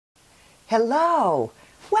Hello,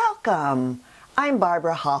 welcome. I'm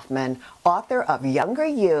Barbara Hoffman, author of Younger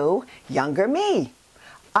You, Younger Me.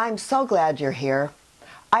 I'm so glad you're here.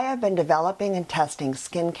 I have been developing and testing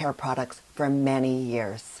skincare products for many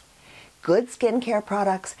years. Good skincare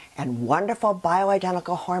products and wonderful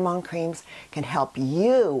bioidentical hormone creams can help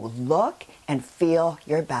you look and feel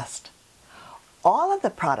your best. All of the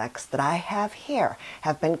products that I have here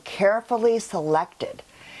have been carefully selected,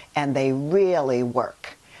 and they really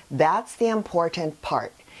work. That's the important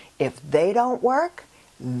part. If they don't work,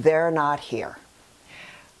 they're not here.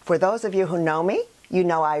 For those of you who know me, you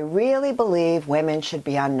know I really believe women should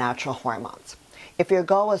be on natural hormones. If your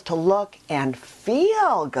goal is to look and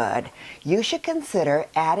feel good, you should consider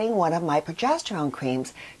adding one of my progesterone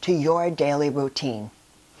creams to your daily routine.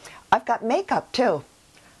 I've got makeup too.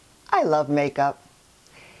 I love makeup.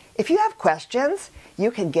 If you have questions,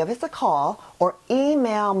 you can give us a call or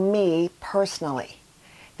email me personally.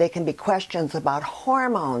 They can be questions about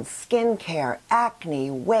hormones, skincare, acne,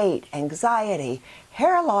 weight, anxiety,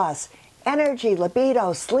 hair loss, energy,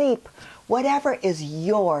 libido, sleep, whatever is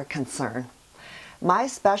your concern. My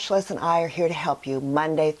specialists and I are here to help you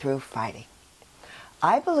Monday through Friday.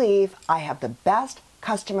 I believe I have the best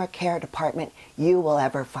customer care department you will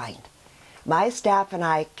ever find. My staff and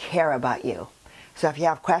I care about you. So if you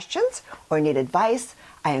have questions or need advice,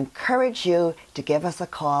 I encourage you to give us a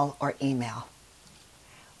call or email.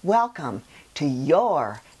 Welcome to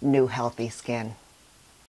your new healthy skin.